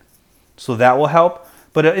legal in. So that will help.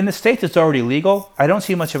 But in the states it's already legal, I don't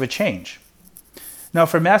see much of a change. Now,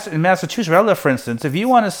 in Massachusetts, where I live, for instance, if you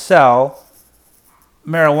want to sell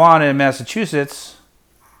marijuana in Massachusetts,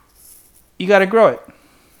 you got to grow it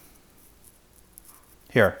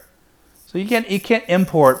here. So you can't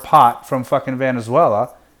import pot from fucking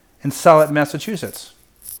Venezuela and sell it in Massachusetts.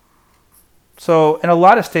 So, and a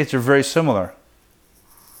lot of states are very similar.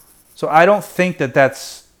 So I don't think that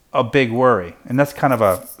that's a big worry. And that's kind of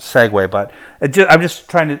a segue, but I'm just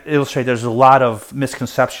trying to illustrate there's a lot of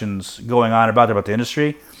misconceptions going on about the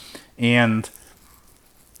industry, and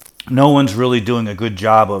no one's really doing a good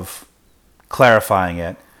job of clarifying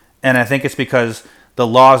it. And I think it's because the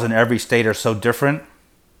laws in every state are so different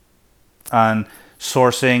on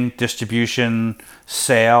sourcing, distribution,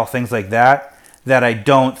 sale, things like that, that I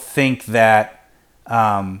don't think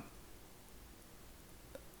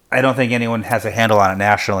anyone has a handle on it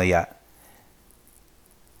nationally yet.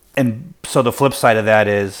 And so the flip side of that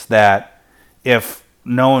is that if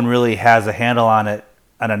no one really has a handle on it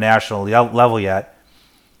on a national level yet,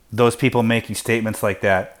 those people making statements like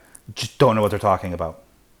that just don't know what they're talking about.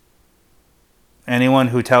 anyone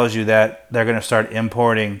who tells you that they're going to start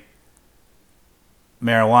importing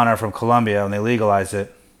marijuana from Colombia when they legalize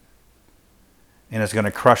it and it's going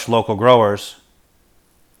to crush local growers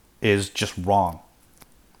is just wrong.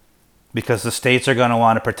 Because the states are going to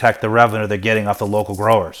want to protect the revenue they're getting off the local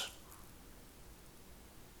growers.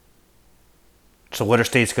 So what are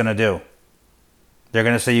states going to do? They're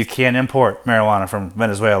going to say you can't import marijuana from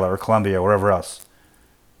Venezuela or Colombia or wherever else.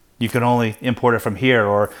 You can only import it from here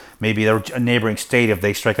or maybe a neighboring state if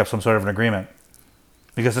they strike up some sort of an agreement.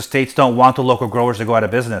 Because the states don't want the local growers to go out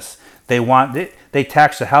of business. They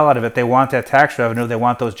tax the hell out of it. They want that tax revenue. They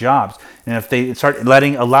want those jobs. And if they start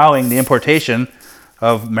allowing the importation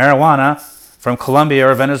of marijuana from Colombia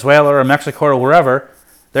or Venezuela or Mexico or wherever,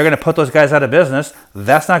 they're going to put those guys out of business.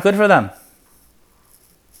 That's not good for them.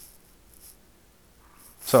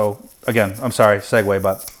 So, again, I'm sorry, segue,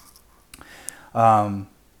 but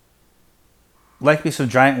likely some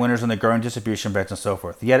giant winners in the growing distribution bets and so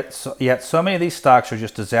forth. Yet so many of these stocks are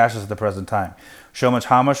just disasters at the present time. Show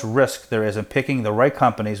how much risk there is in picking the right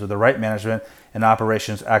companies with the right management and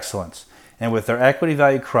operations excellence. And with their equity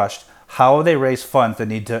value crushed, how will they raise funds that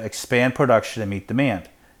need to expand production and meet demand?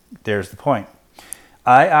 There's the point.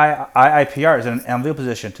 IIPR is in an enviable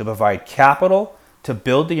position to provide capital to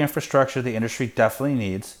build the infrastructure the industry definitely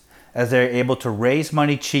needs, as they're able to raise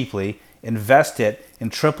money cheaply, invest it in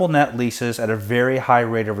triple net leases at a very high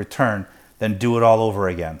rate of return, then do it all over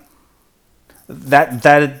again.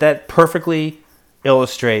 That perfectly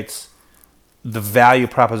illustrates the value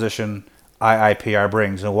proposition IIPR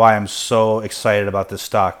brings and why I'm so excited about this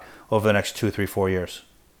stock over the next 2, 3, 4 years.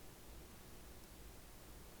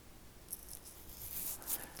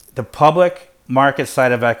 The public market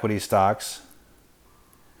side of equity stocks,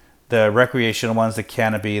 the recreational ones, the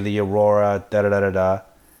Canopy, the Aurora,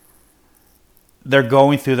 they're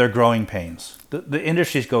going through their growing pains. The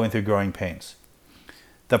industry's going through growing pains.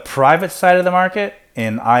 The private side of the market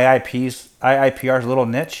in IIPR's little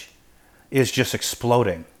niche is just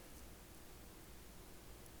exploding.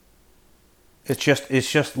 It's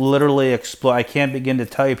just literally explode. I can't begin to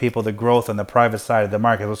tell you people the growth on the private side of the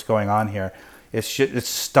market, what's going on here. It's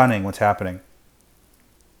stunning what's happening.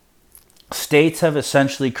 States have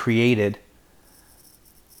essentially created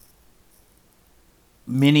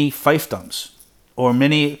mini fiefdoms or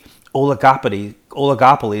mini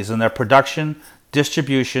oligopolies in their production,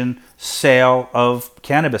 distribution, sale of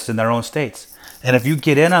cannabis in their own states. And if you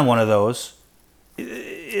get in on one of those,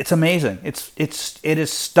 it's amazing. It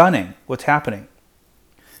is stunning what's happening.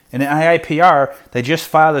 And in IIPR, they just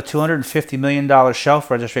filed a $250 million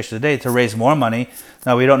shelf registration today to raise more money.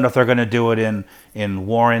 Now, we don't know if they're going to do it in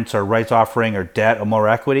warrants or rights offering or debt or more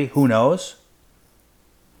equity. Who knows?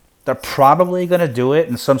 They're probably going to do it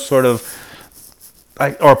in some sort of,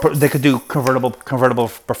 or they could do convertible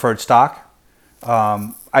preferred stock.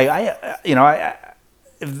 I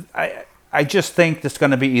just think it's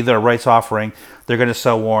going to be either a rights offering, they're going to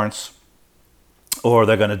sell warrants, or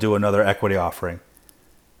they're going to do another equity offering.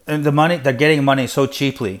 And the money, they're getting money so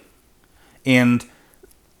cheaply, and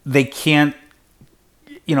they can't,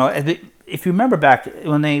 if you remember back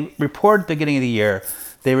when they reported at the beginning of the year,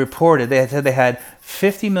 they said they had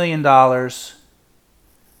 $50 million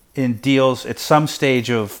in deals at some stage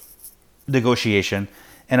of negotiation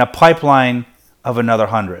and a pipeline of another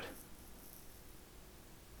 100.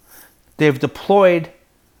 They've deployed,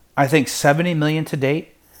 I think, $70 million to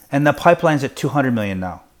date, and the pipeline's at $200 million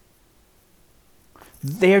now.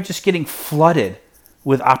 They are just getting flooded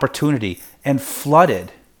with opportunity and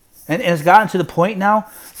flooded. And it's gotten to the point now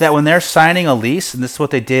that when they're signing a lease, and this is what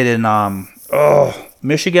they did in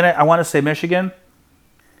Michigan, I want to say Michigan,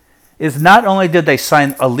 is not only did they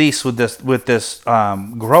sign a lease with this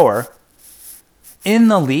grower, in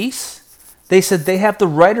the lease, they said they have the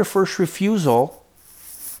right of first refusal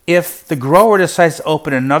if the grower decides to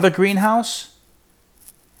open another greenhouse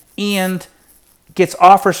and gets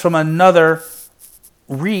offers from another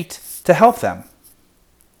REIT to help them.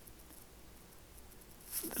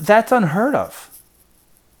 That's unheard of.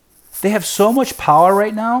 They have so much power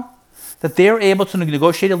right now that they're able to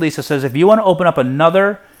negotiate a lease that says if you want to open up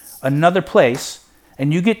another place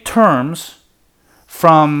and you get terms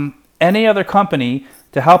from any other company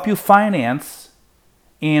to help you finance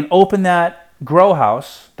and open that grow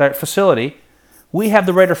house, that facility, we have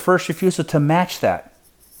the right of first refusal to match that,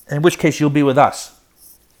 in which case you'll be with us.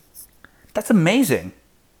 That's amazing.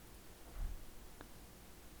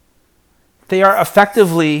 They are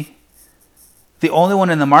effectively the only one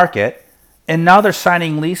in the market, and now they're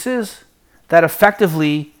signing leases that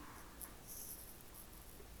effectively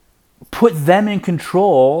put them in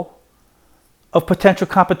control of potential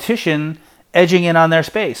competition edging in on their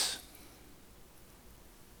space.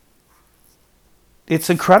 It's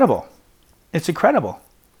incredible. It's incredible.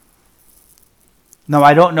 Now,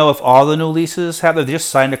 I don't know if all the new leases have. They just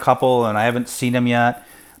signed a couple, and I haven't seen them yet.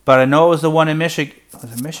 But I know it was the one in Michigan.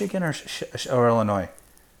 Was it Michigan or Illinois?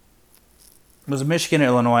 It was Michigan or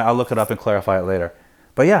Illinois. I'll look it up and clarify it later.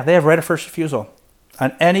 But yeah, they have right of first refusal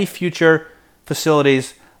on any future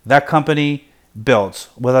facilities that company builds,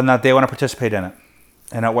 whether or not they want to participate in it,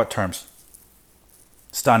 and at what terms.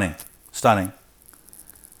 Stunning. Stunning.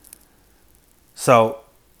 So,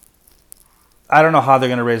 I don't know how they're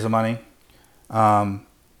going to raise the money. I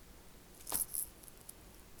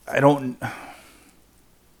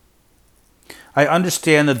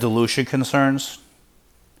understand the dilution concerns,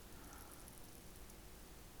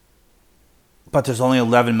 but there's only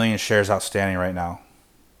 11 million shares outstanding right now.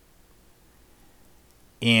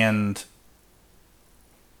 And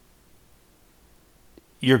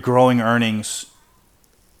you're growing earnings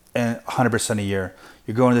 100% a year.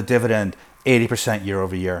 You're growing the dividend 80% year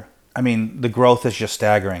over year. I mean, the growth is just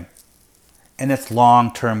staggering. And it's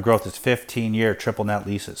long-term growth. It's 15-year triple net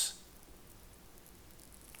leases.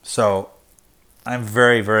 So I'm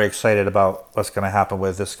very, very excited about what's going to happen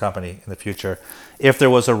with this company in the future. If there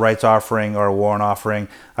was a rights offering or a warrant offering,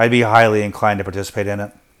 I'd be highly inclined to participate in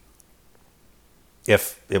it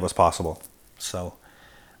if it was possible. So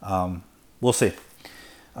we'll see.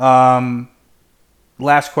 Last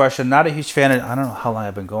question. Not a huge fan of, I don't know how long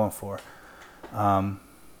I've been going for.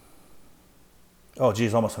 Oh,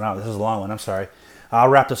 geez, almost an hour. This is a long one. I'm sorry. I'll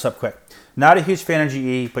wrap this up quick. Not a huge fan of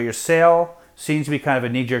GE, but your sale seems to be kind of a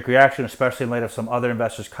knee-jerk reaction, especially in light of some other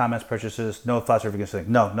investors' comments, purchases. No thoughts or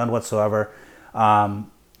considering? No, none whatsoever.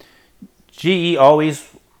 GE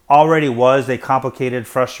already was a complicated,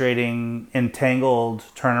 frustrating, entangled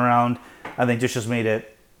turnaround. I think this just made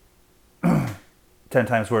it 10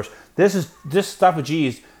 times worse. This stuff with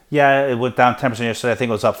GE's, yeah, it went down 10% yesterday. I think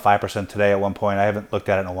it was up 5% today at one point. I haven't looked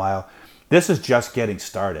at it in a while. This is just getting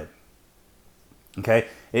started. Okay?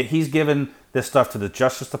 He's given this stuff to the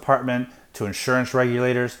Justice Department, to insurance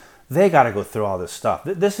regulators. They got to go through all this stuff.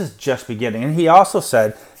 This is just beginning. And he also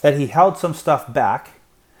said that he held some stuff back,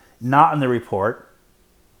 not in the report,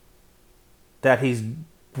 that he's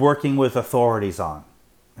working with authorities on.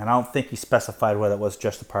 And I don't think he specified whether it was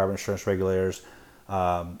Justice Department, insurance regulators,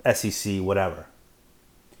 SEC, whatever.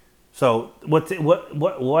 So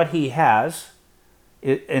what he has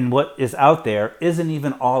and what is out there isn't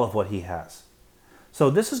even all of what he has. So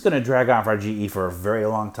this is going to drag on for GE for a very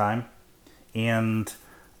long time. And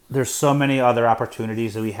there's so many other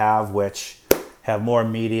opportunities that we have which have more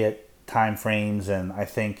immediate time frames. And I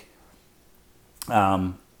think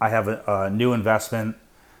I have a new investment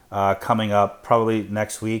coming up probably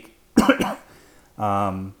next week.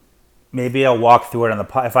 Maybe I'll walk through it on the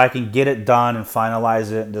if I can get it done and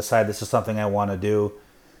finalize it and decide this is something I want to do.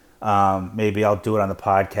 Maybe I'll do it on the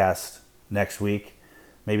podcast next week.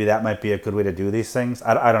 Maybe that might be a good way to do these things.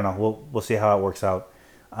 I don't know. We'll see how it works out.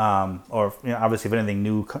 Or obviously, if anything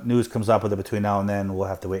news comes up with it between now and then, we'll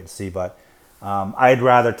have to wait and see. But I'd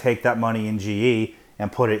rather take that money in GE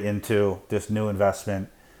and put it into this new investment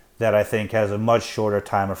that I think has a much shorter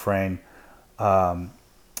time frame,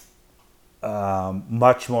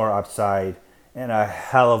 much more upside, and a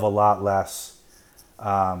hell of a lot less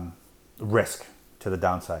risk to the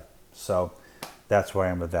downside. So that's where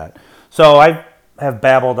I am with that. So I have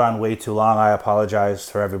babbled on way too long. I apologize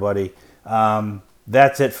for everybody.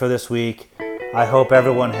 That's it for this week. I hope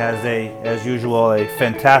everyone has as usual, a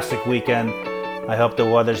fantastic weekend. I hope the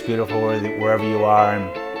weather's beautiful wherever you are,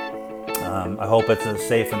 and I hope it's a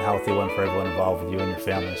safe and healthy one for everyone involved with you and your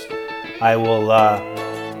families. I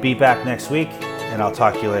will be back next week, and I'll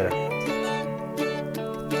talk to you later.